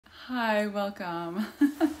Hi, welcome.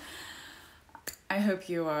 I hope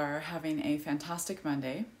you are having a fantastic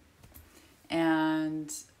Monday and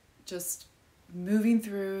just moving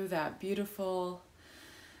through that beautiful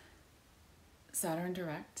Saturn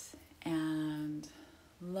direct and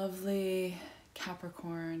lovely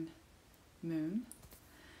Capricorn moon.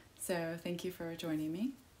 So thank you for joining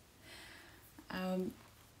me.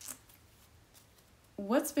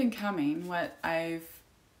 What's been coming, what I've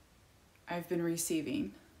been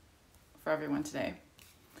receiving for everyone today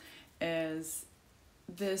is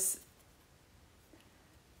this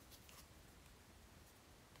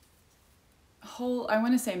whole, I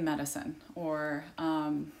want to say medicine, or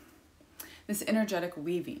this energetic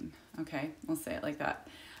weaving, okay, we'll say it like that,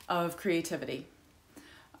 of creativity,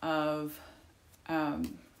 of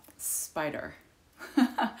spider.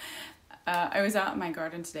 I was out in my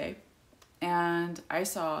garden today and I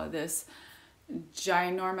saw this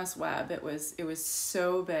ginormous web. It was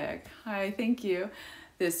so big. Hi, thank you.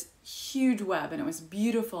 This huge web, and it was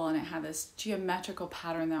beautiful, and it had this geometrical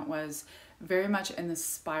pattern that was very much in the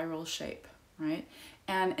spiral shape, right?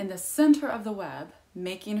 And in the center of the web,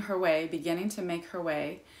 beginning to make her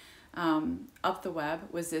way up the web,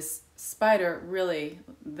 was this spider really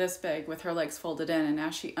this big with her legs folded in. And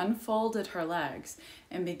as she unfolded her legs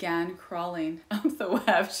and began crawling up the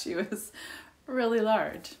web, she was really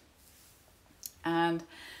large. And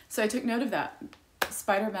so I took note of that,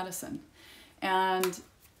 spider medicine. And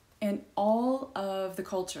in all of the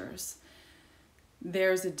cultures,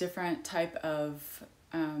 there's a different type of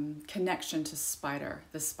connection to spider,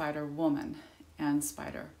 the spider woman and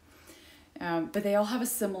spider. But they all have a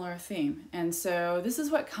similar theme. And so this is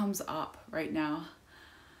what comes up right now.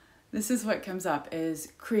 This is what comes up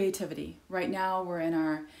is creativity. Right now we're in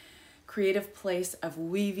our creative place of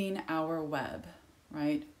weaving our web.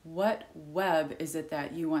 Right? What web is it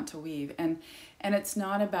that you want to weave? And it's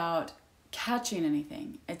not about catching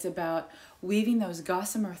anything. It's about weaving those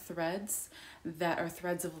gossamer threads that are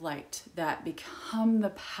threads of light that become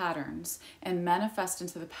the patterns and manifest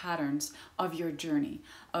into the patterns of your journey,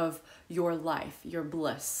 of your life, your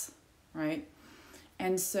bliss, right?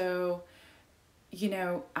 And so, you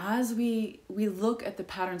know, as we look at the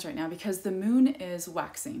patterns right now, because the moon is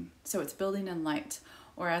waxing, so it's building in light.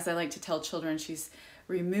 Or as I like to tell children, she's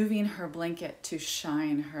removing her blanket to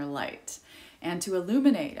shine her light and to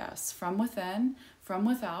illuminate us from within, from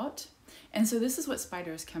without. And so this is what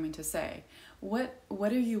spider is coming to say. What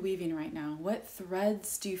are you weaving right now? What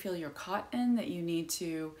threads do you feel you're caught in that you need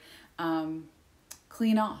to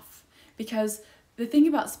clean off? Because the thing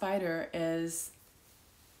about spider is,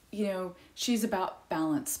 you know, she's about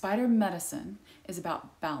balance. Spider medicine is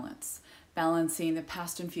about balance, balancing the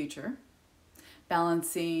past and future,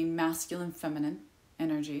 balancing masculine, feminine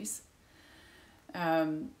energies,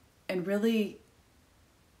 and really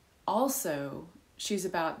also she's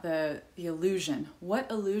about the illusion.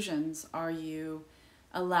 What illusions are you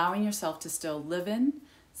allowing yourself to still live in,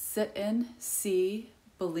 sit in, see,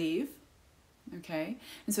 believe? Okay,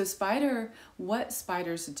 and so what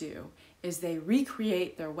spiders do is they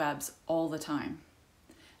recreate their webs all the time.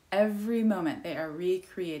 Every moment they are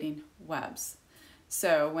recreating webs.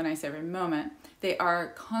 So when I say every moment, they are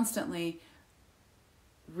constantly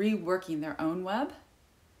reworking their own web,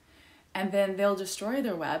 and then they'll destroy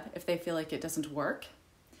their web if they feel like it doesn't work,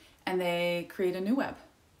 and they create a new web.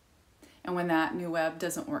 And when that new web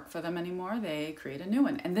doesn't work for them anymore, they create a new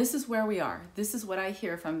one. And this is where we are. This is what I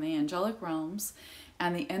hear from the angelic realms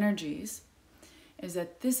and the energies, is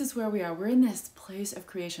that this is where we are. We're in this place of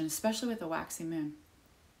creation, especially with the waxing moon.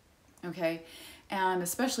 Okay, and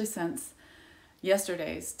especially since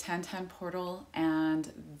yesterday's 1010 portal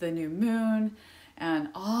and the new moon and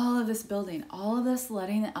all of this building, all of this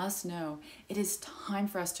letting us know it is time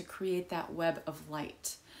for us to create that web of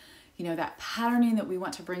light. You know, that patterning that we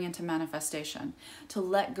want to bring into manifestation, to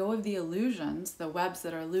let go of the illusions, the webs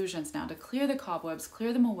that are illusions now, to clear the cobwebs,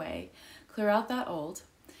 clear them away, clear out that old,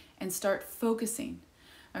 and start focusing.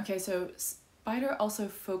 Okay, so spider also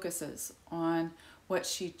focuses on what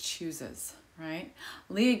she chooses, right?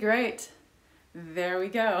 Lee, great. There we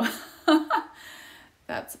go.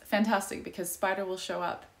 That's fantastic, because spider will show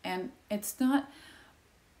up, and it's not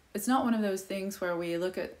one of those things where we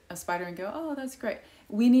look at a spider and go, oh, that's great.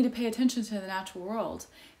 We need to pay attention to the natural world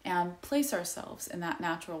and place ourselves in that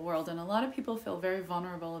natural world. And a lot of people feel very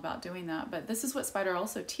vulnerable about doing that, but this is what spider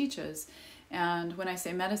also teaches. And when I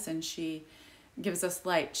say medicine, she gives us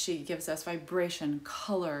light, she gives us vibration,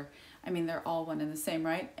 color. I mean, they're all one and the same,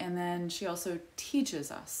 right? And then she also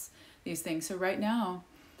teaches us these things. So right now,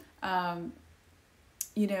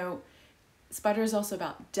 you know, spider is also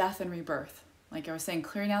about death and rebirth. Like I was saying,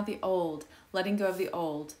 clearing out the old, letting go of the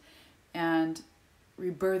old, and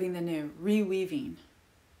rebirthing the new, reweaving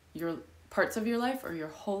your parts of your life or your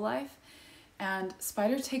whole life. And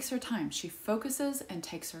Spider takes her time. She focuses and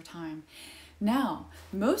takes her time. Now,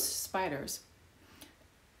 most spiders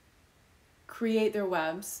create their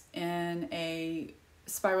webs in a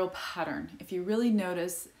spiral pattern. If you really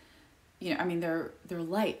notice, they're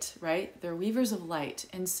light, right? They're weavers of light.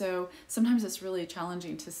 And so sometimes it's really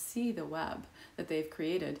challenging to see the web that they've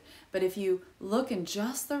created. But if you look in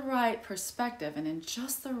just the right perspective and in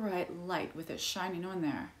just the right light with it shining on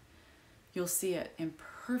there, you'll see it in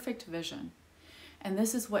perfect vision. And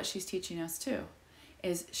this is what she's teaching us too,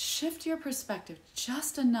 is shift your perspective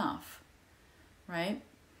just enough, right?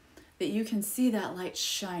 That you can see that light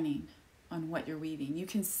shining on what you're weaving. You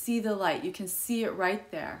can see the light, you can see it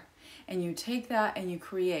right there. And you take that and you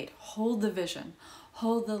create, hold the vision,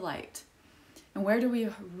 hold the light. And where do we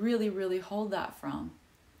really, really hold that from?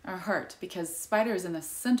 Our heart, because Spider is in the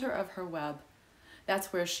center of her web.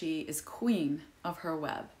 That's where she is queen of her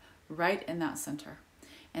web, right in that center.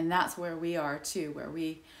 And that's where we are too, where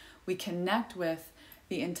we connect with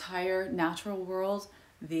the entire natural world.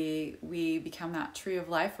 We become that tree of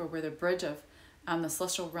life, where we're the bridge of the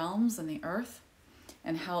celestial realms and the earth,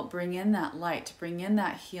 and help bring in that light, bring in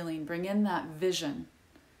that healing, bring in that vision,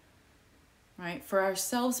 right? For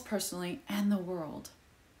ourselves personally and the world,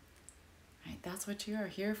 right? That's what you are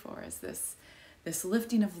here for, is this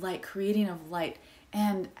lifting of light, creating of light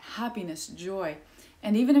and happiness, joy.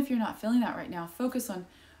 And even if you're not feeling that right now, focus on,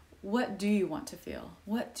 what do you want to feel?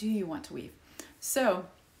 What do you want to weave? So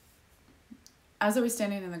as I was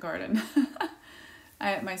standing in the garden,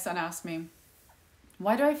 my son asked me,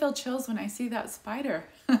 why do I feel chills when I see that spider?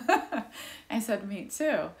 I said, me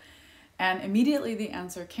too. And immediately the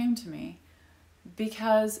answer came to me,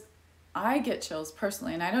 because I get chills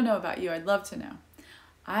personally, and I don't know about you, I'd love to know.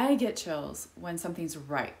 I get chills when something's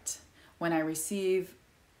right, when I receive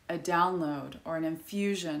a download or an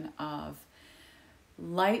infusion of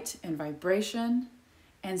light and vibration.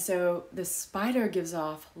 And so the spider gives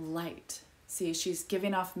off light. See, she's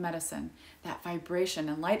giving off medicine, that vibration,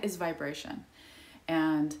 and light is vibration.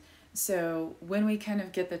 And so when we kind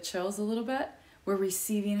of get the chills a little bit, we're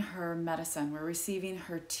receiving her medicine, we're receiving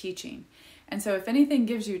her teaching. And so if anything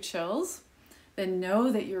gives you chills, then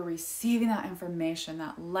know that you're receiving that information,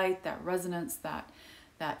 that light, that resonance,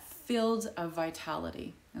 that field of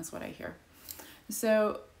vitality. That's what I hear.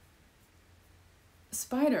 So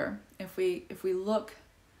Spider, if we look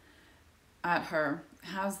at her,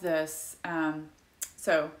 has this,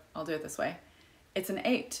 so I'll do it this way. It's an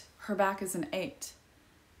 8. Her back is an 8,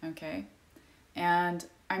 okay? And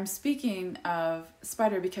I'm speaking of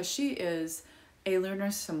Spider because she is a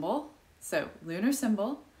lunar symbol. So lunar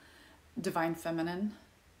symbol, divine feminine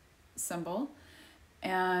symbol.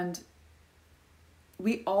 And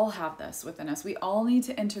we all have this within us. We all need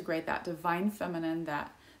to integrate that divine feminine,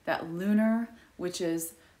 that lunar, which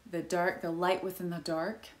is the dark, the light within the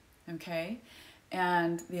dark, okay?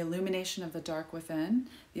 And the illumination of the dark within,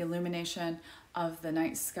 the illumination of the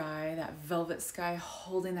night sky, that velvet sky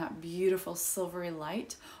holding that beautiful silvery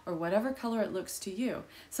light, or whatever color it looks to you.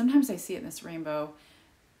 Sometimes I see it in this rainbow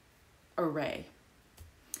array.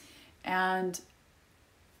 And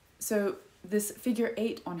so this figure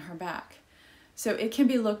 8 on her back, so it can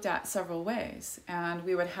be looked at several ways, and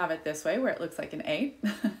we would have it this way where it looks like an 8.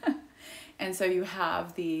 And so you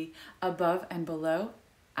have the above and below,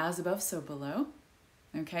 as above so below.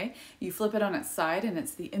 Okay, you flip it on its side and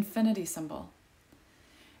it's the infinity symbol.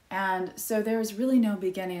 And so there is really no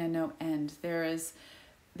beginning and no end. There is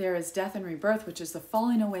death and rebirth, which is the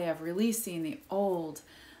falling away of releasing the old,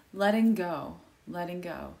 letting go,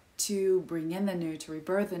 to bring in the new, to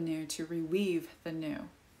rebirth the new, to reweave the new.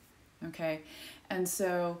 Okay, and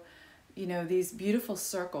so, you know, these beautiful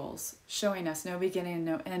circles showing us no beginning and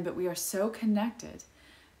no end, but we are so connected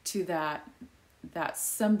to that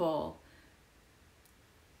symbol.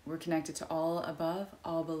 We're connected to all above,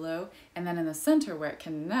 all below, and then in the center where it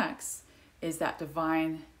connects is that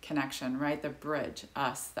divine connection, right? The bridge,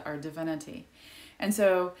 us, our divinity. And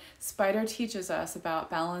so Spider teaches us about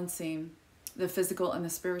balancing the physical and the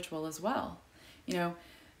spiritual as well. You know,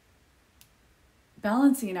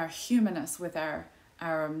 balancing our humanness with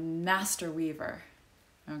our master weaver,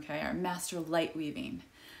 okay? Our master light weaving,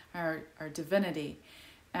 our divinity.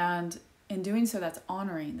 And in doing so, that's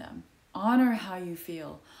honoring them. Honor how you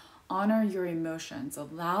feel. Honor your emotions.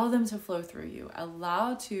 Allow them to flow through you.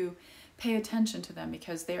 Allow to pay attention to them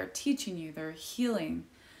because they are teaching you. They're healing.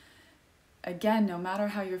 Again, no matter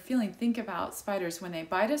how you're feeling, think about spiders. When they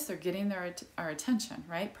bite us, they're getting our attention,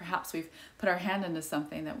 right? Perhaps we've put our hand into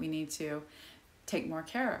something that we need to take more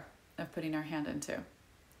care of putting our hand into,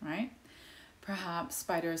 right? perhaps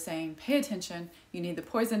Spider is saying, pay attention, you need the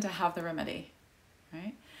poison to have the remedy,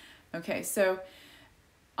 right? Okay, so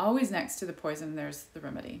always next to the poison, there's the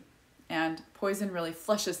remedy. And poison really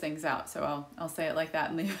flushes things out. So I'll say it like that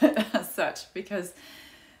and leave it as such, because,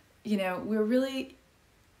 you know, we're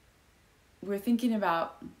thinking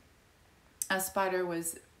about, as Spider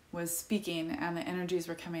was speaking and the energies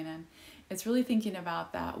were coming in, it's really thinking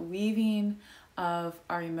about that weaving of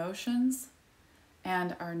our emotions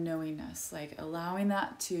and our knowingness, like allowing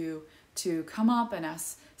that to come up and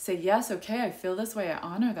us say, yes, okay, I feel this way, I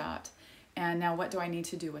honor that. And now what do I need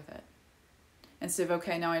to do with it? Instead of,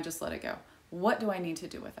 okay, now I just let it go. What do I need to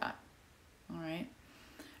do with that? All right.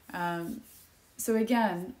 So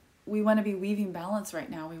again, we want to be weaving balance right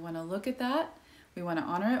now. We want to look at that. We want to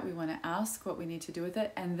honor it. We want to ask what we need to do with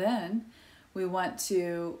it. And then we want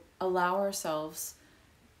to allow ourselves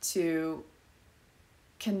to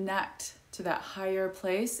connect to that higher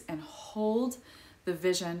place and hold the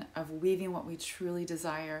vision of weaving what we truly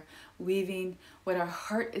desire, weaving what our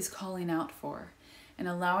heart is calling out for, and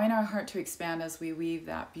allowing our heart to expand as we weave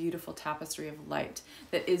that beautiful tapestry of light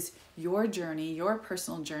that is your journey, your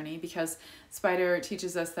personal journey, because Spider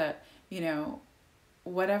teaches us that, you know,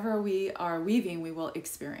 whatever we are weaving, we will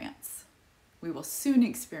experience. We will soon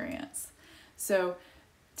experience. So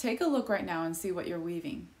take a look right now and see what you're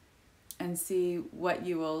weaving and see what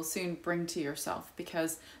you will soon bring to yourself,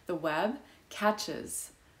 because the web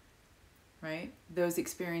catches, right, those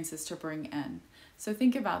experiences to bring in. So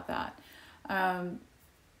think about that.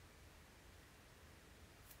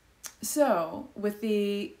 So with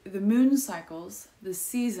the moon cycles, the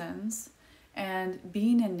seasons, and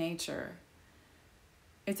being in nature,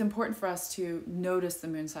 it's important for us to notice the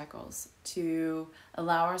moon cycles, to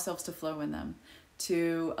allow ourselves to flow in them,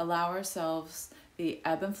 to allow ourselves the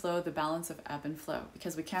ebb and flow, the balance of ebb and flow,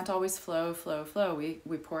 because we can't always flow.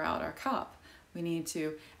 We pour out our cup. We need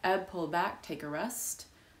to ebb, pull back, take a rest.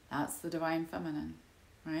 That's the divine feminine,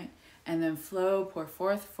 right? And then flow, pour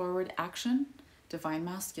forth, forward action, divine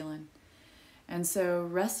masculine. And so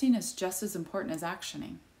resting is just as important as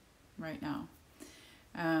actioning right now.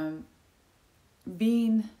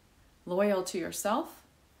 Being loyal to yourself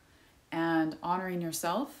and honoring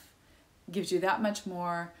yourself gives you that much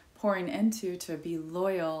more pouring into to be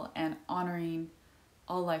loyal and honoring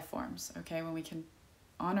all life forms, okay? When we can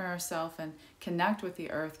honor ourselves and connect with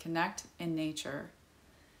the earth, connect in nature,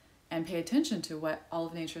 and pay attention to what all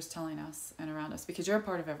of nature is telling us and around us, because you're a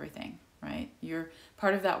part of everything, right? You're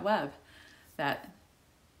part of that web that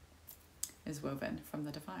is woven from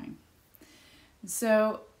the divine.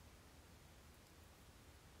 So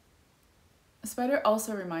Spider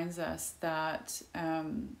also reminds us that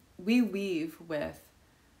we weave with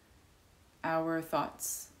our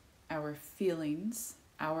thoughts, our feelings,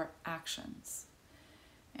 our actions.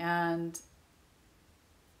 And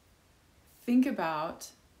think about,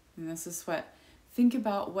 and this is think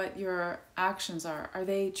about what your actions are. Are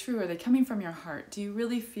they true? Are they coming from your heart? Do you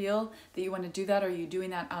really feel that you want to do that? Or are you doing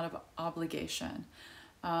that out of obligation?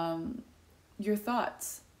 Your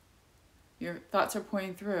thoughts are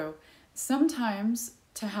pouring through. Sometimes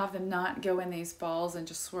to have them not go in these balls and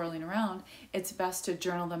just swirling around, it's best to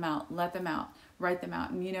journal them out, let them out, write them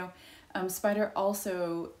out. And you know, Spider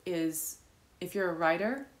also is, if you're a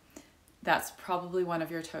writer, that's probably one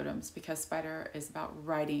of your totems, because Spider is about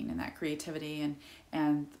writing and that creativity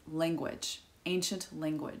and language, ancient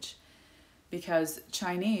language. Because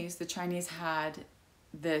the Chinese had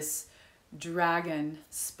this dragon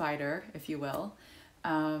spider, if you will,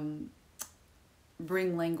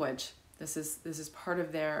 bring language. This is part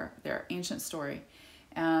of their ancient story,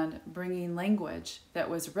 and bringing language that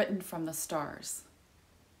was written from the stars.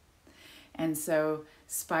 And so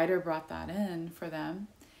Spider brought that in for them,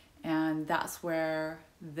 and that's where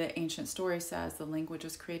the ancient story says the language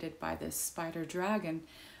was created by this spider dragon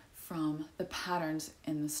from the patterns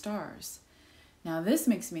in the stars. Now this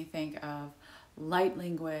makes me think of light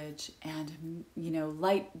language and, you know,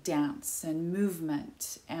 light dance and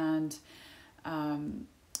movement and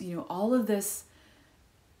you know, all of this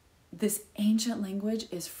ancient language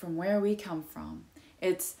is from where we come from.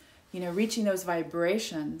 It's, you know, reaching those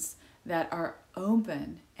vibrations that are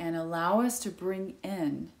open and allow us to bring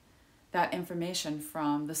in that information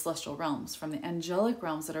from the celestial realms, from the angelic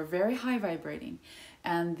realms that are very high vibrating,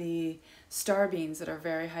 and the star beings that are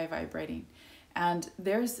very high vibrating. And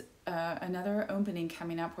there's another opening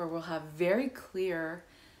coming up where we'll have very clear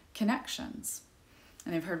connections.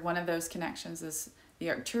 And I've heard one of those connections is the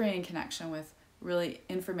Arcturian connection, with really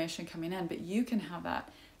information coming in. But you can have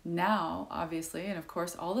that now, obviously, and of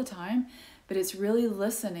course all the time. But it's really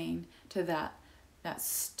listening to that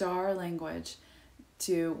star language,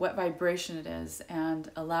 to what vibration it is,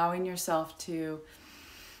 and allowing yourself to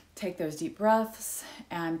take those deep breaths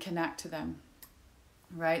and connect to them,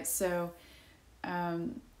 right? So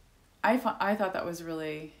I thought that was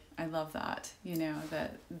really, I love that, you know,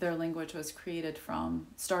 that their language was created from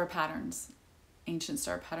star patterns, ancient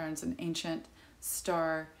star patterns and ancient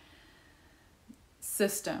star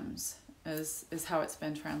systems is how it's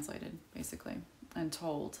been translated, basically, and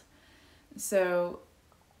told. So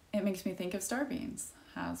it makes me think of star beings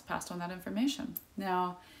has passed on that information.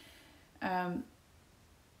 Now,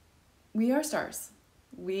 we are stars.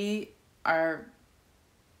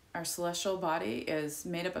 Our celestial body is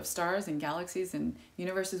made up of stars and galaxies and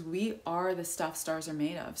universes. We are the stuff stars are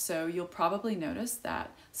made of. So you'll probably notice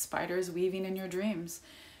that spiders weaving in your dreams.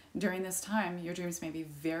 During this time, your dreams may be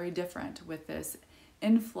very different with this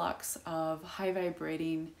influx of high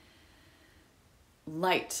vibrating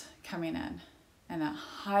light coming in and that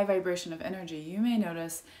high vibration of energy. You may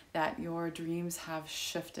notice that your dreams have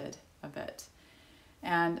shifted a bit.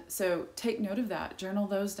 And so take note of that, journal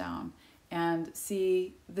those down, and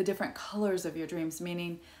see the different colors of your dreams,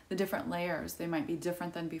 meaning the different layers. They might be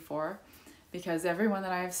different than before, because everyone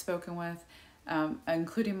that I've spoken with,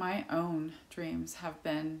 including my own dreams, have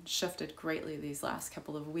been shifted greatly these last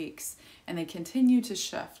couple of weeks, and they continue to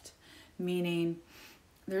shift, meaning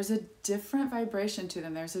there's a different vibration to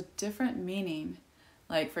them. There's a different meaning,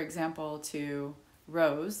 like, for example, to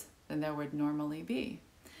rose than there would normally be.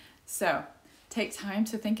 So take time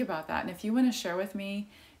to think about that. And if you want to share with me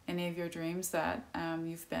any of your dreams that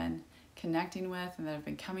you've been connecting with and that have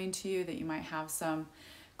been coming to you that you might have some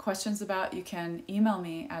questions about, you can email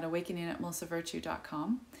me at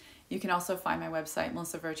awakening@melissavirtue.com. You can also find my website,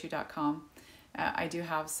 melissavirtue.com. I do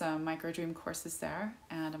have some micro dream courses there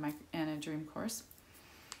and a dream course.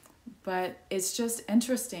 But it's just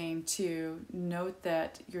interesting to note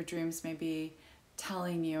that your dreams may be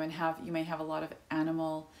telling you, and you may have a lot of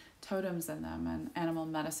animal totems in them, and animal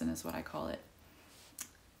medicine is what I call it,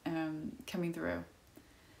 coming through,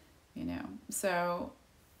 you know. So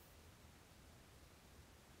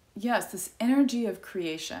yes, this energy of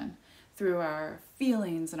creation through our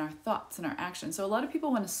feelings and our thoughts and our actions. So a lot of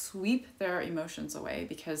people want to sweep their emotions away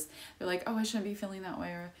because they're like, oh, I shouldn't be feeling that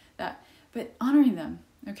way or that. But honoring them,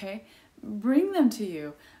 okay? Bring them to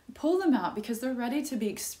you. Pull them out because they're ready to be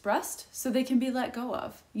expressed so they can be let go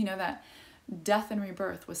of. You know, that death and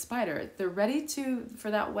rebirth with spider. They're ready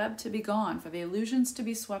for that web to be gone, for the illusions to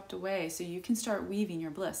be swept away so you can start weaving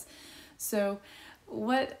your bliss. So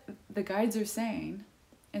what the guides are saying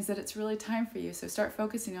is that it's really time for you. So start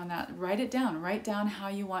focusing on that. Write it down. Write down how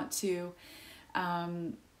you want to,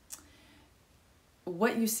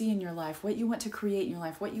 what you see in your life, what you want to create in your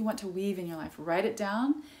life, what you want to weave in your life. Write it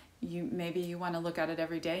down. Maybe you want to look at it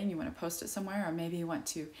every day and you want to post it somewhere, or maybe you want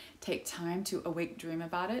to take time to awake dream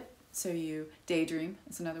about it. So you daydream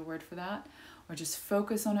is another word for that, or just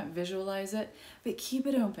focus on it, visualize it, but keep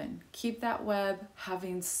it open. Keep that web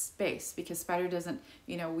having space, because spider doesn't,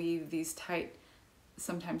 you know, weave these tight,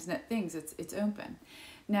 sometimes knit things. It's open.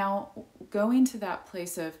 Now, going to that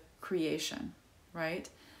place of creation, right?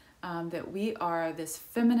 That we are this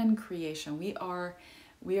feminine creation. We are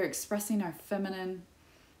expressing our feminine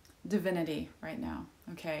divinity right now,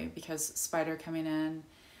 okay? Because spider coming in,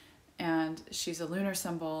 and she's a lunar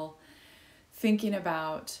symbol, thinking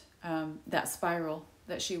about that spiral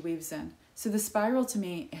that she weaves in. So the spiral to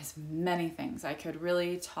me is many things. I could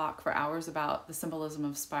really talk for hours about the symbolism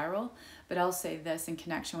of spiral, but I'll say this in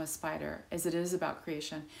connection with spider, as it is about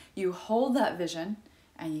creation. You hold that vision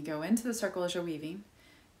and you go into the circle as you're weaving,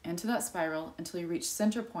 into that spiral until you reach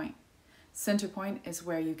center point. Center point is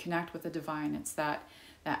where you connect with the divine. It's that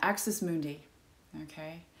axis mundi,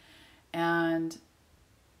 okay? And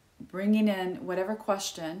bringing in whatever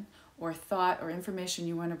question or thought or information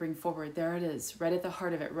you want to bring forward, there it is, right at the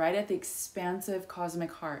heart of it, right at the expansive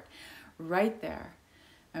cosmic heart, right there,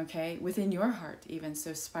 okay, within your heart even.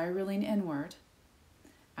 So spiraling inward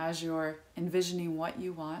as you're envisioning what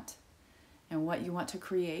you want and what you want to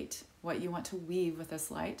create, what you want to weave with this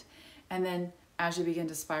light. And then as you begin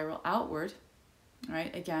to spiral outward,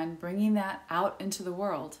 right, again, bringing that out into the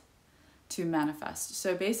world to manifest.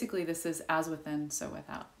 So basically this is as within, so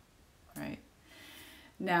without, right?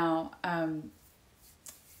 Now,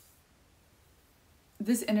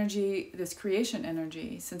 this energy, this creation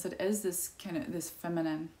energy, since it is this kind of this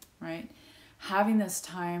feminine, right? Having this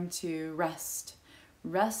time to rest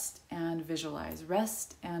and visualize,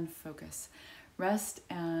 rest and focus, rest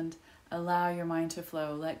and allow your mind to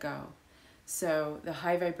flow, let go. So the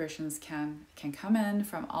high vibrations can come in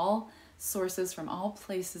from all sources, from all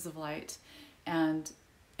places of light, and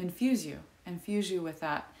infuse you with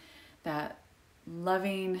that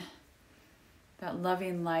loving, that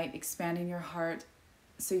loving light expanding your heart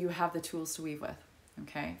so you have the tools to weave with,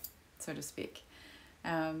 okay, so to speak.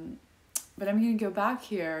 But I'm going to go back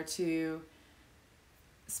here to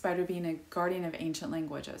Spider being a guardian of ancient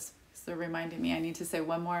languages. So reminding me, I need to say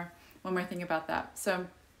one more thing about that. So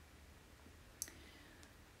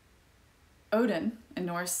Odin in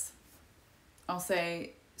Norse, I'll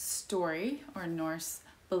say story or Norse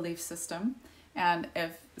belief system. And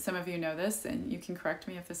if some of you know this, and you can correct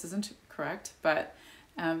me if this isn't correct, but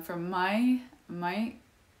from my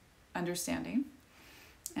understanding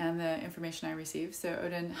and the information I received, so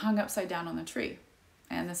Odin hung upside down on the tree.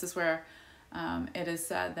 And this is where it is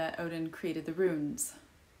said that Odin created the runes,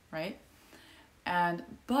 right?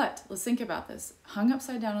 But let's think about this. Hung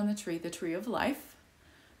upside down on the tree of life.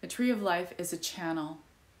 The tree of life is a channel.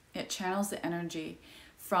 It channels the energy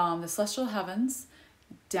from the celestial heavens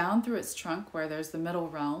down through its trunk where there's the middle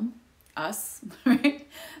realm, us, right?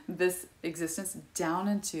 This existence down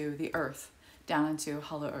into the earth, down into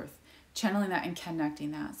hollow earth, channeling that and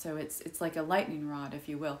connecting that. So it's like a lightning rod, if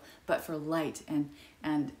you will, but for light and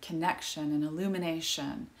connection and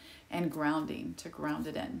illumination and grounding, to ground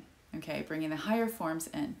it in, okay? Bringing the higher forms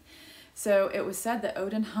in. So it was said that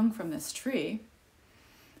Odin hung from this tree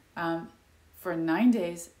for 9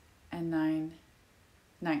 days and 9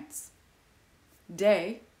 nights.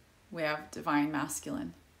 Day, we have divine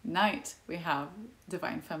masculine. Night, we have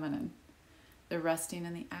divine feminine. The resting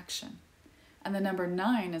and the action. And the number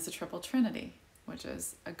 9 is a triple trinity, which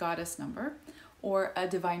is a goddess number or a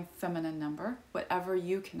divine feminine number, whatever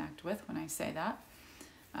you connect with when I say that.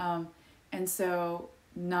 And so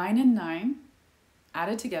 9 and 9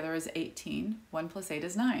 added together is 18. 1 plus 8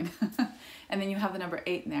 is 9. And then you have the number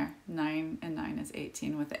 8 in there. 9 and 9 is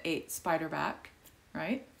 18 with the 8 spider back,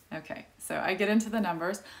 right? Okay, so I get into the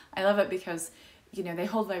numbers. I love it because, you know, they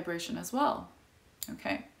hold vibration as well.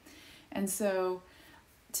 Okay, and so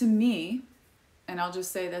to me, and I'll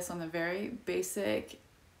just say this on the very basic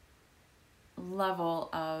level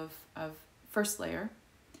of first layer,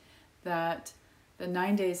 that the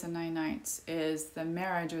 9 days and 9 nights is the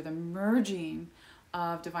marriage or the merging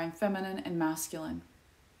of divine feminine and masculine,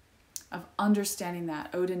 of understanding that.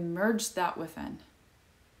 Odin merged that within,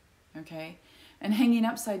 okay? And hanging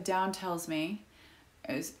upside down tells me,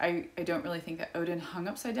 I don't really think that Odin hung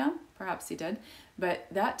upside down, perhaps he did, but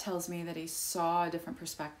that tells me that he saw a different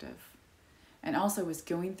perspective and also was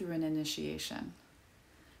going through an initiation,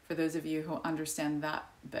 for those of you who understand that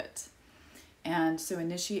bit. And so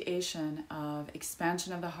initiation of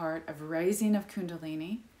expansion of the heart, of raising of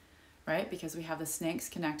Kundalini, right? Because we have the snakes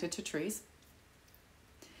connected to trees.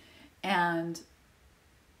 And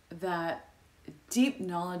that deep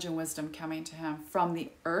knowledge and wisdom coming to him from the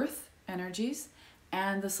earth energies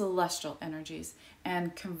and the celestial energies,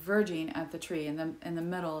 and converging at the tree in the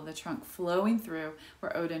middle of the trunk, flowing through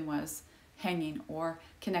where Odin was hanging or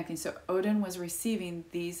connecting. So Odin was receiving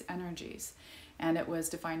these energies, and it was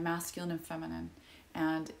divine masculine and feminine,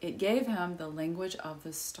 and it gave him the language of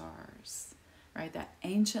the stars, right? That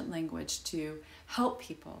ancient language to help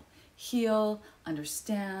people heal,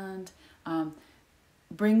 understand,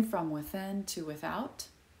 bring from within to without,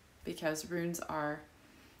 because runes are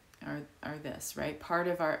this, right? Part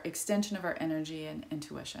of our extension of our energy and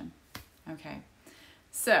intuition. Okay,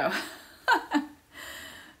 so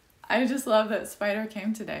I just love that Spider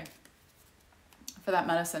came today for that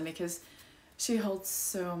medicine, because she holds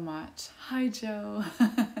so much. Hi, Joe.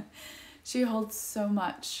 She holds so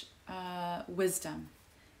much wisdom,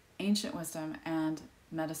 ancient wisdom and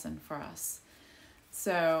medicine for us.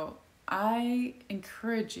 So I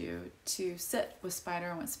encourage you to sit with Spider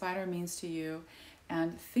and what Spider means to you,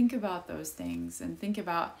 and think about those things, and think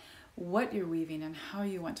about what you're weaving and how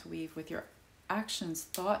you want to weave with your actions,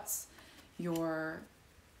 thoughts, your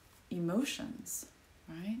emotions,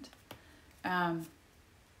 right?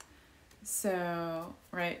 So,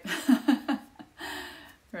 right,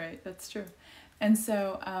 right, that's true. And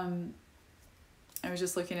so I was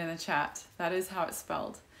just looking in the chat. That is how it's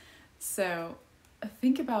spelled. So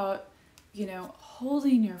think about, you know,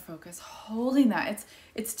 holding your focus, holding that.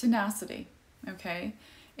 It's tenacity, okay?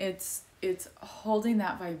 It's holding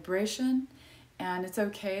that vibration, and it's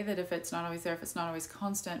okay that if it's not always there, if it's not always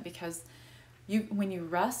constant, because when you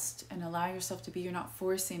rest and allow yourself to be, you're not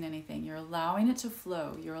forcing anything. You're allowing it to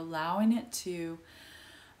flow. You're allowing it to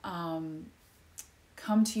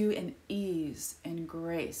come to you in ease and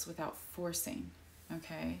grace without forcing,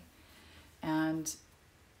 okay? And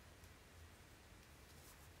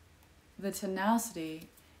the tenacity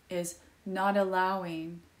is not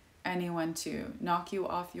allowing anyone to knock you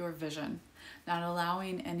off your vision, not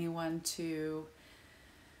allowing anyone to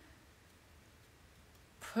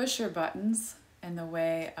push your buttons in the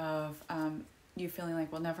way of you feeling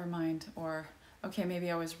like, well, never mind, or okay, maybe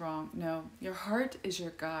I was wrong. No, your heart is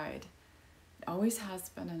your guide. It always has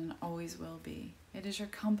been and always will be. It is your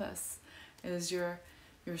compass. It is your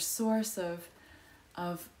source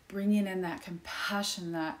of bringing in that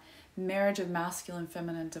compassion, that marriage of masculine,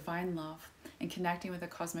 feminine, divine love, and connecting with the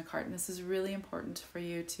cosmic heart. And this is really important for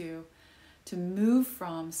you to move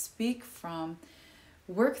from, speak from,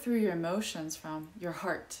 work through your emotions from your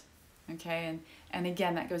heart. Okay, and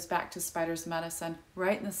again, that goes back to Spider's Medicine,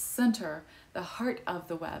 right in the center, the heart of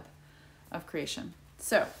the web of creation.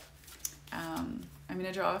 So I'm going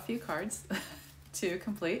to draw a few cards to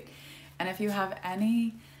complete. And if you have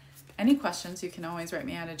any questions, you can always write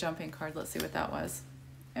me out a jumping card. Let's see what that was.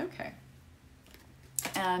 Okay.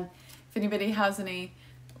 And if anybody has any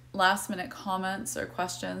last minute comments or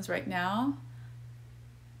questions right now.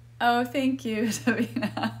 Oh, thank you,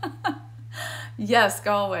 Davina. Yes,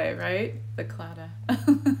 Galway, right? The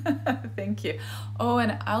Claddagh. Thank you. Oh,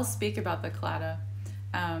 and I'll speak about the Claddagh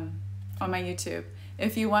on my YouTube.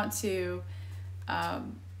 If you want to,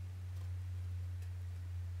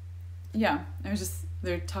 yeah,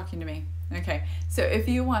 they're talking to me. Okay, so if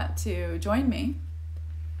you want to join me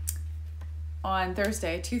on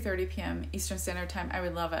Thursday, 2:30 p.m. Eastern Standard Time, I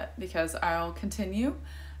would love it, because I'll continue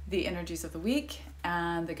the energies of the week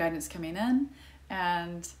and the guidance coming in,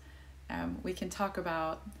 and we can talk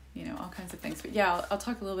about, all kinds of things. But yeah, I'll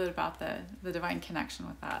talk a little bit about the divine connection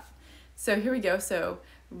with that. So here we go. So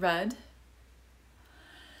red.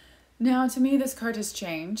 Now, to me, this card has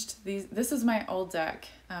changed. This is my old deck,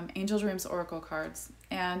 Angel Dreams Oracle cards,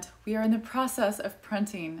 and we are in the process of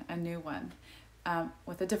printing a new one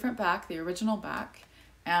with a different back, the original back,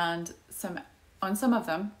 and on some of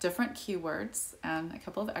them, different keywords and a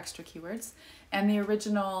couple of extra keywords, and the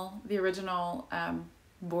original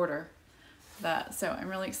border. So I'm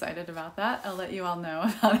really excited about that. I'll let you all know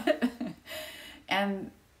about it.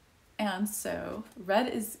 and so red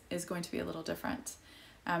is going to be a little different.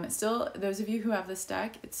 It's still, those of you who have this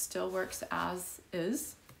deck, it still works as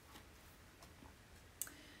is,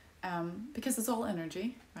 because it's all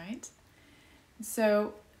energy, right?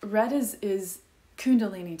 So red is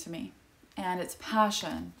Kundalini to me, and it's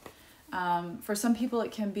passion. For some people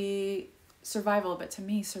it can be survival, but to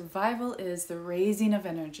me, survival is the raising of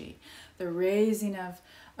energy, the raising of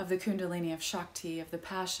the Kundalini, of Shakti, of the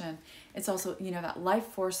passion. It's also, that life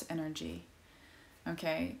force energy.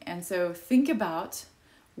 Okay, and so think about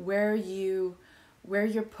where you're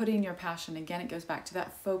putting your passion. Again, it goes back to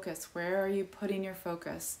that focus. Where are you putting your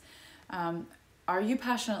focus? Are you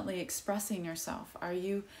passionately expressing yourself? Are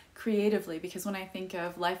you creatively? Because when I think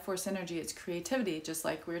of life force energy, it's creativity, just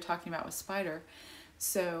like we were talking about with Spider.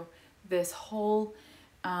 So this whole,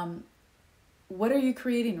 what are you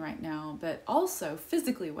creating right now? But also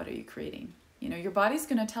physically, what are you creating? Your body's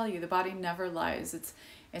going to tell you. The body never lies. It's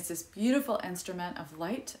this beautiful instrument of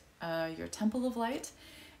light, your temple of light.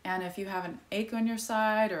 And if you have an ache on your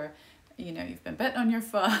side, or you've been bitten on your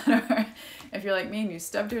foot, or if you're like me and you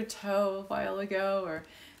stubbed your toe a while ago, or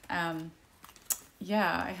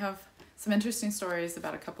yeah, I have some interesting stories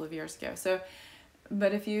about a couple of years ago. So,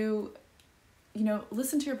 but if you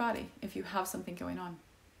listen to your body. If you have something going on,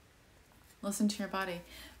 listen to your body.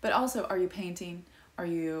 But also, are you painting? Are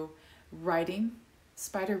you writing?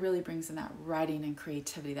 Spider really brings in that writing and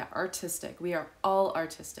creativity, that artistic. We are all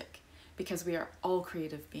artistic because we are all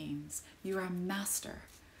creative beings. You are a master.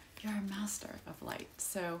 You're a master of light.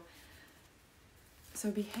 So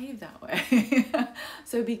behave that way.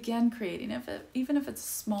 So begin creating. Even if it's a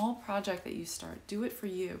small project that you start, do it for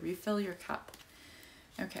you. Refill your cup.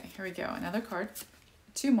 Okay, here we go. Another card.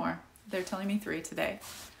 2 more. They're telling me 3 today.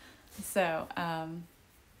 So,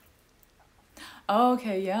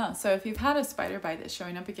 okay, yeah. So if you've had a spider bite that's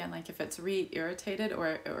showing up again, like if it's re-irritated,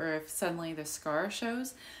 or if suddenly the scar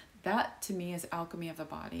shows, that to me is alchemy of the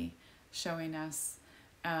body, showing us,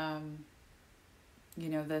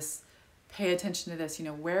 this, pay attention to this,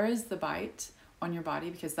 where is the bite on your body,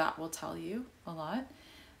 because that will tell you a lot.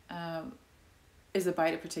 Is the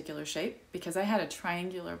bite a particular shape? Because I had a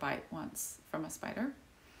triangular bite once from a spider,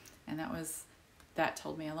 and that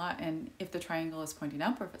told me a lot. And if the triangle is pointing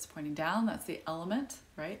up or if it's pointing down, that's the element,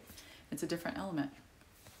 right? It's a different element.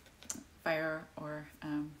 Fire or,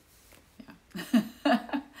 yeah.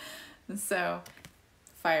 So,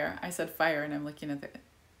 fire. I said fire and I'm looking at the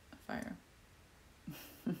fire.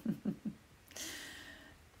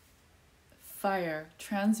 Fire,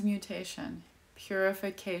 transmutation,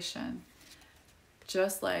 purification.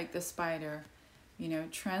 Just like the spider,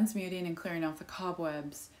 transmuting and clearing off the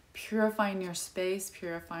cobwebs, purifying your space,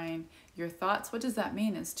 purifying your thoughts. What does that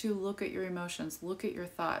mean? Is to look at your emotions, look at your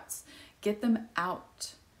thoughts, get them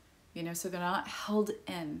out, you know, so they're not held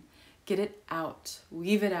in. Get it out,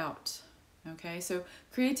 leave it out. Okay, so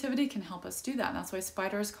creativity can help us do that. And that's why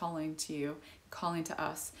Spider is calling to you, calling to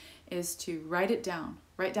us, is to write it down.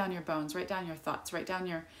 Write down your bones, write down your thoughts, write down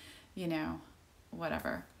your, you know,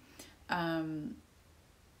 whatever.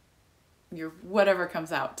 Your whatever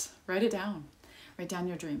comes out. Write it down. Write down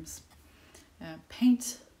your dreams.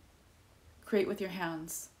 Paint, create with your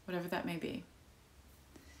hands, whatever that may be.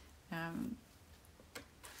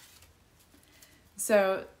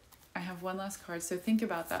 So I have one last card, so think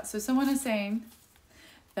about that. So someone is saying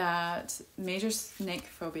that major snake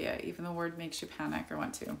phobia, even the word makes you panic or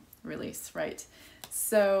want to release, right?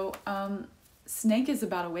 So snake is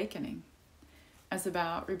about awakening. It's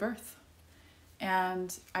about rebirth.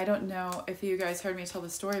 And I don't know if you guys heard me tell the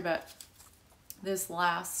story, but this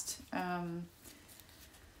last,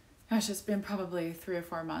 gosh, it's been probably 3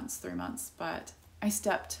 months, but I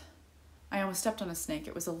almost stepped on a snake.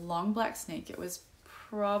 It was a long black snake. It was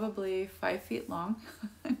probably 5 feet long.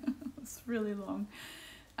 It was really long.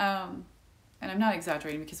 And I'm not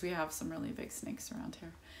exaggerating because we have some really big snakes around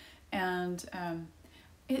here. And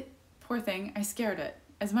poor thing, I scared it.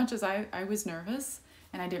 As much as I was nervous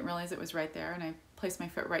and I didn't realize it was right there, and I placed my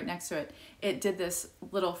foot right next to it, it did this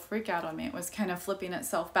little freak out on me. It was kind of flipping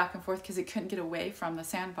itself back and forth because it couldn't get away from the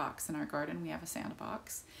sandbox in our garden. We have a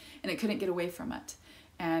sandbox, and it couldn't get away from it.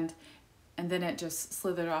 And then it just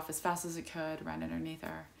slithered off as fast as it could, right underneath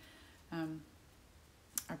our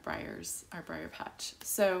briar patch.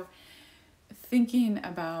 So thinking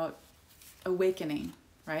about awakening,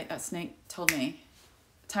 right? That snake told me,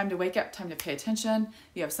 time to wake up, time to pay attention.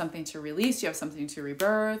 You have something to release. You have something to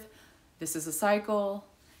rebirth. This is a cycle.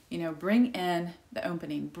 You know, bring in the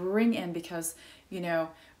opening. Bring in, because, you know,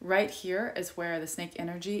 right here is where the snake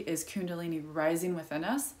energy is Kundalini rising within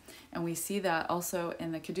us. And we see that also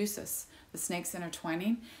in the caduceus, the snakes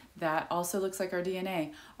intertwining. That also looks like our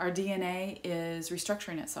DNA. Our DNA is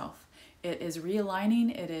restructuring itself. It is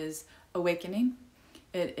realigning. It is awakening.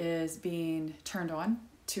 It is being turned on,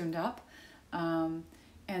 tuned up.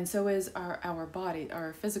 And so is our body,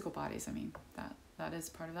 our physical bodies. I mean, that is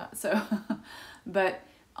part of that. So, but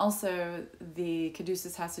also the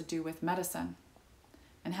caduceus has to do with medicine,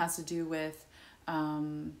 and has to do with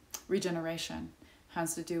regeneration,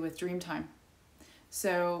 has to do with dream time.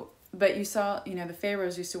 So, but you saw, you know, the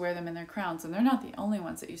pharaohs used to wear them in their crowns, and they're not the only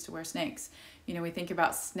ones that used to wear snakes. You know, we think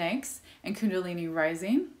about snakes and Kundalini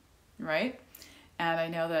rising, right? And I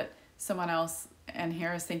know that someone else in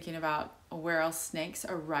here is thinking about where else snakes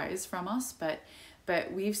arise from us, but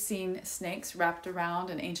we've seen snakes wrapped around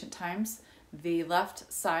in ancient times. The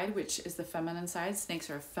left side, which is the feminine side, snakes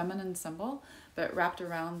are a feminine symbol, but wrapped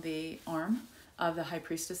around the arm of the high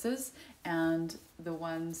priestesses, and the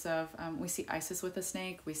ones of, we see Isis with a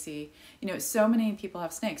snake. We see, you know, so many people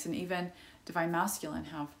have snakes, and even divine masculine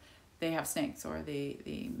they have snakes, or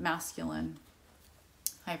the masculine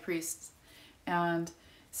high priests. And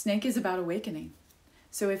snake is about awakening.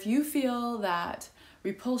 So if you feel that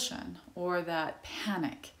repulsion or that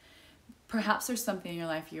panic, perhaps there's something in your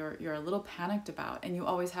life you're a little panicked about, and you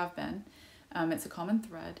always have been. It's a common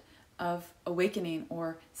thread of awakening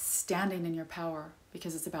or standing in your power,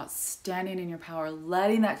 because it's about standing in your power,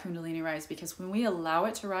 letting that Kundalini rise, because when we allow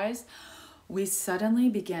it to rise, we suddenly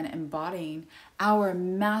begin embodying our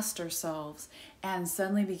master selves, and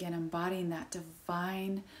suddenly begin embodying that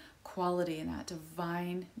divine quality and that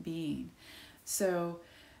divine being. So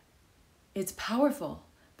it's powerful,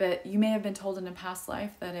 but you may have been told in a past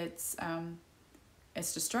life that it's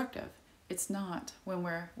destructive. It's not when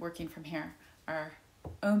we're working from here, our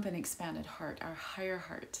open, expanded heart, our higher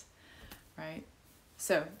heart, right?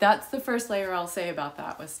 So that's the first layer I'll say about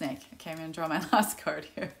that with snake. Okay, I'm going to draw my last card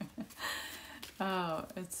here. Oh,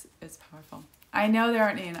 it's powerful. I know there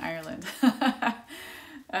aren't any in Ireland.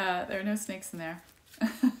 There are no snakes in there.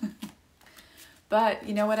 But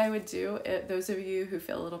you know what I would do? Those of you who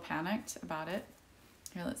feel a little panicked about it,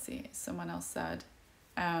 here, let's see, someone else said,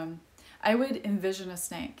 I would envision a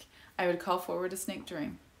snake. I would call forward a snake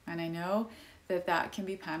dream. And I know that can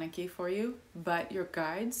be panicky for you, but your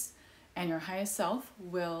guides and your highest self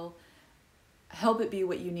will help it be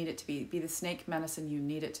what you need it to be the snake medicine you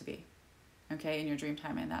need it to be, okay, in your dream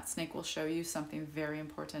time. And that snake will show you something very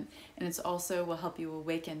important. And it's also will help you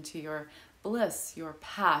awaken to your bliss, your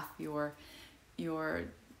path, your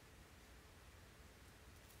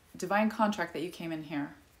divine contract that you came in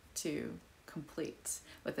here to complete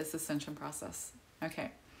with this ascension process.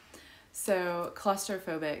 Okay, so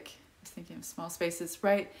claustrophobic, was thinking of small spaces,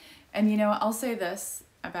 right? And you know, I'll say this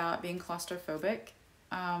about being claustrophobic.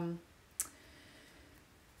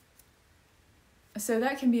 So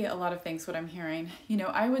that can be a lot of things, what I'm hearing. You know,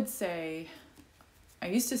 I would say, I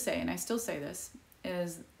used to say, and I still say this,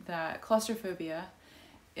 is that claustrophobia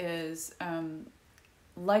is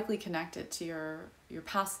likely connected to your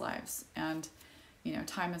past lives. And, you know,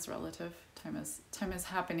 time is relative. Time is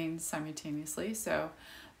happening simultaneously. So,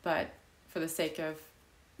 but for the sake of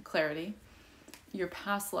clarity, your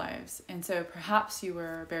past lives. And so perhaps you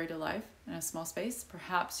were buried alive in a small space.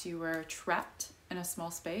 Perhaps you were trapped in a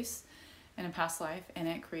small space in a past life, and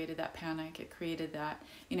it created that panic. It created that,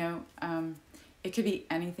 you know, it could be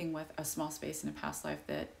anything with a small space in a past life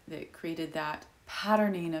that created that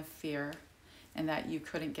patterning of fear and that you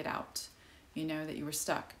couldn't get out, you know, that you were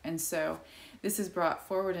stuck. And so this is brought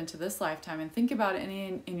forward into this lifetime. And think about it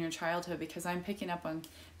in your childhood, because I'm picking up on,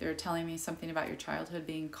 they're telling me something about your childhood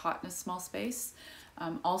being caught in a small space.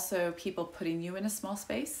 Also, people putting you in a small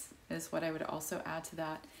space is what I would also add to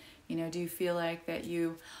that. You know, do you feel like that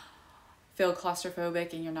you feel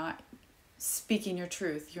claustrophobic and you're not speaking your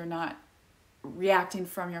truth? You're not reacting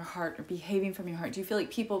from your heart or behaving from your heart? Do you feel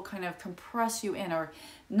like people kind of compress you in, or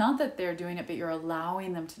not that they're doing it, but you're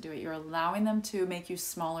allowing them to do it? You're allowing them to make you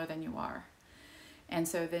smaller than you are. And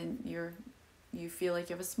so then you feel like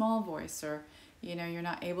you have a small voice, or, you know, you're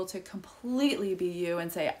not able to completely be you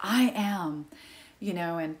and say, I am, you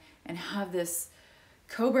know, and have this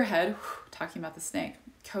cobra head, talking about the snake,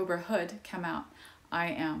 cobra hood come out, I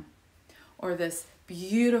am. Or this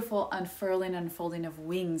beautiful unfurling, unfolding of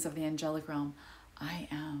wings of the angelic realm, I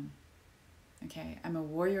am. Okay, I'm a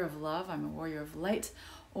warrior of love, I'm a warrior of light,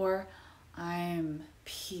 or I'm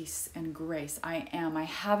peace and grace. I am. I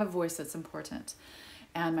have a voice that's important,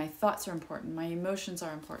 and my thoughts are important, my emotions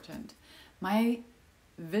are important, my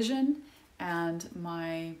vision and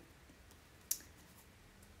my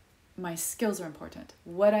skills are important.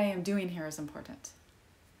 What I am doing here is important,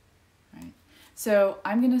 right? So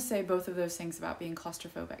I'm going to say both of those things about being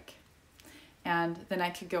claustrophobic. And then I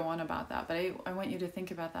could go on about that, but I want you to think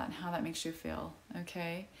about that and how that makes you feel,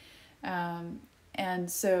 okay? And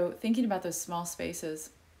so thinking about those small spaces,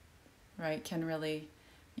 right, can really,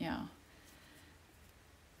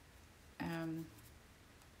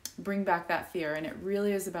 bring back that fear. And it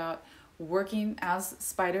really is about working, as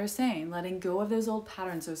Spider is saying, letting go of those old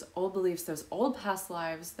patterns, those old beliefs, those old past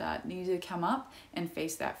lives that need to come up and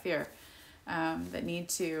face that fear. That need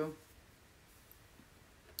to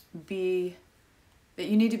be, that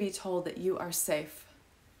you need to be told that you are safe.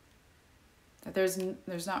 That there's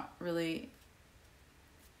not really,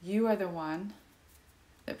 you are the one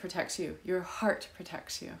that protects you. Your heart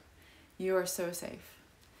protects you. You are so safe.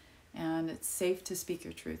 And it's safe to speak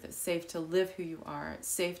your truth. It's safe to live who you are. It's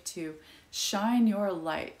safe to shine your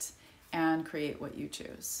light and create what you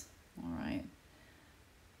choose. All right.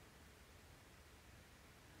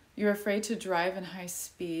 You're afraid to drive in high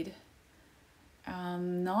speed.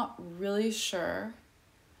 Not really sure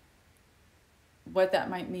what that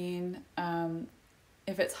might mean.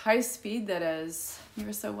 If it's high speed, that is,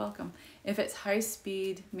 you're so welcome. If it's high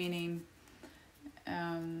speed, meaning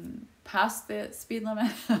past the speed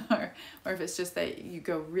limit, or if it's just that you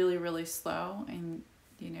go really, really slow and,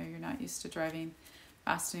 you know, you're not used to driving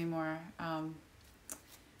fast anymore.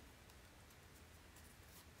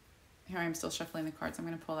 Here I am still shuffling the cards. I'm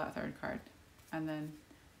going to pull that third card and then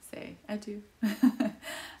say adieu.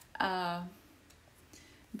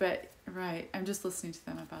 But, right, I'm just listening to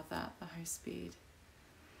them about that, the high speed.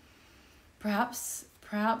 Perhaps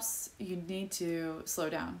you need to slow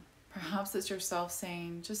down. Perhaps it's yourself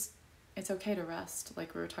saying, just, it's okay to rest,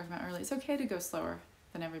 like we were talking about earlier. It's okay to go slower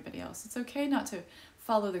than everybody else. It's okay not to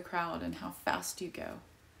follow the crowd and how fast you go.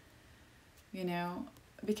 You know,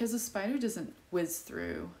 because a spider doesn't whiz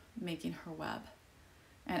through making her web.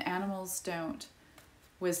 And animals don't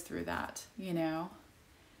whiz through that, you know.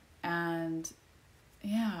 And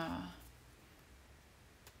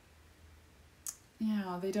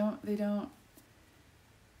they don't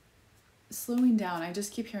slowing down. I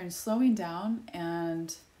just keep hearing slowing down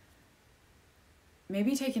and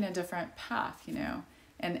maybe taking a different path, you know.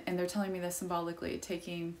 And they're telling me this symbolically,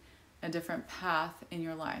 taking a different path in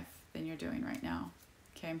your life than you're doing right now.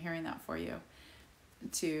 Okay, I'm hearing that for you.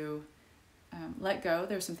 To let go.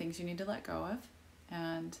 There's some things you need to let go of,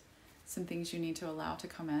 and some things you need to allow to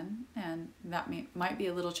come in, and that might be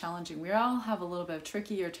a little challenging. We all have a little bit of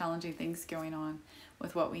tricky or challenging things going on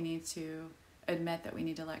with what we need to admit that we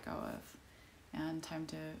need to let go of, and time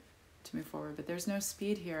to move forward. But there's no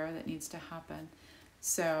speed here that needs to happen.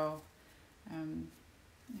 So, I'm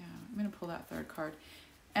going to pull that third card.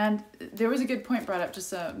 And there was a good point brought up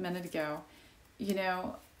just a minute ago. You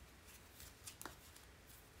know,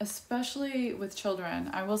 especially with children,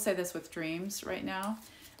 I will say this with dreams right now.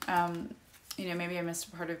 You know, maybe I missed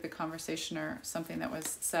a part of the conversation or something that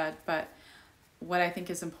was said, but what I think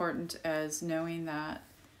is important is knowing that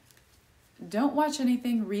don't watch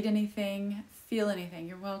anything, read anything, feel anything.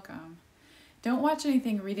 You're welcome. Don't watch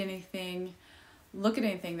anything, read anything, look at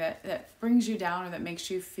anything that brings you down or that makes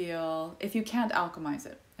you feel, if you can't alchemize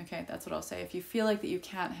it, okay, that's what I'll say. If you feel like that you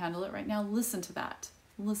can't handle it right now, listen to that.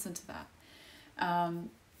 Listen to that.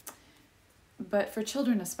 But for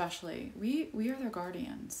children especially, we are their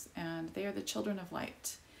guardians, and they are the children of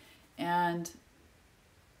light. And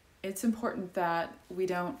it's important that we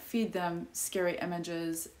don't feed them scary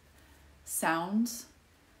images, sounds,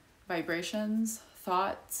 vibrations,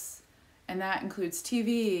 thoughts, and that includes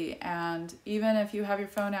TV. And even if you have your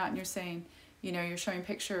phone out and you're saying, you know, you're showing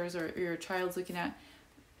pictures or your child's looking at,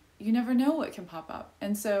 you never know what can pop up.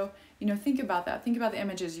 And so, you know, think about that. Think about the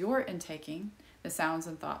images you're intaking, the sounds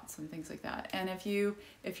and thoughts and things like that. And if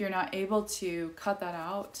you're not able to cut that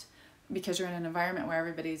out because you're in an environment where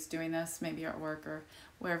everybody's doing this, maybe you're at work or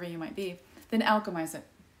wherever you might be, then alchemize it.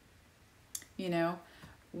 You know,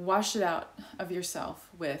 wash it out of yourself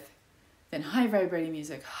with then high vibrating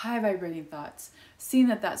music, high vibrating thoughts, seeing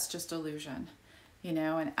that that's just illusion, you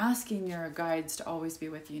know, and asking your guides to always be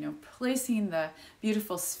with you, you know, placing the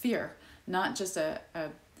beautiful sphere, not just a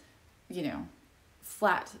you know,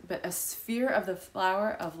 flat, but a sphere of the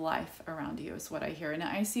flower of life around you is what I hear. And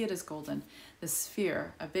I see it as golden, the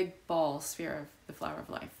sphere, a big ball sphere of the flower of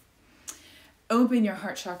life. Open your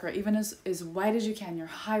heart chakra, even as wide as you can, your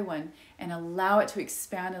high one, and allow it to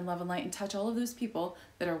expand in love and light and touch all of those people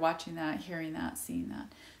that are watching that, hearing that, seeing that.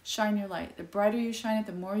 Shine your light. The brighter you shine it,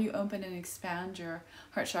 the more you open and expand your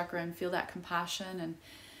heart chakra and feel that compassion, and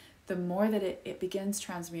the more that it begins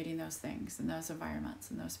transmuting those things and those environments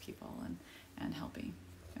and those people and helping.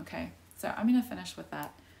 Okay, so I'm going to finish with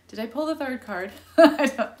that. Did I pull the third card? I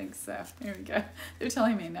don't think so. Here we go. They're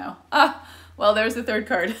telling me no. Well, there's the third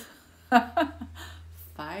card.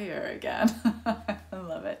 Fire again. I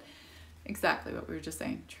love it. Exactly what we were just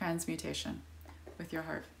saying. Transmutation with your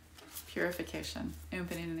heart. Purification.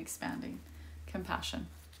 Opening and expanding. Compassion.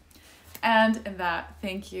 And in that,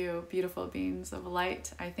 thank you, beautiful beings of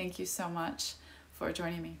light. I thank you so much for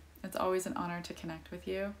joining me. It's always an honor to connect with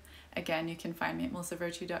you. Again, you can find me at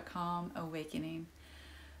melissavirtue.com,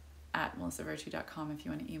 awakening@melissavirtue.com if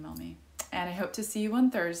you want to email me. And I hope to see you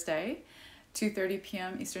on Thursday, 2:30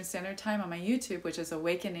 p.m. Eastern Standard Time on my YouTube, which is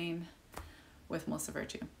Awakening with Melissa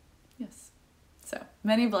Virtue. Yes. So,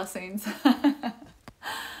 many blessings.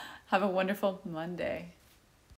 Have a wonderful Monday.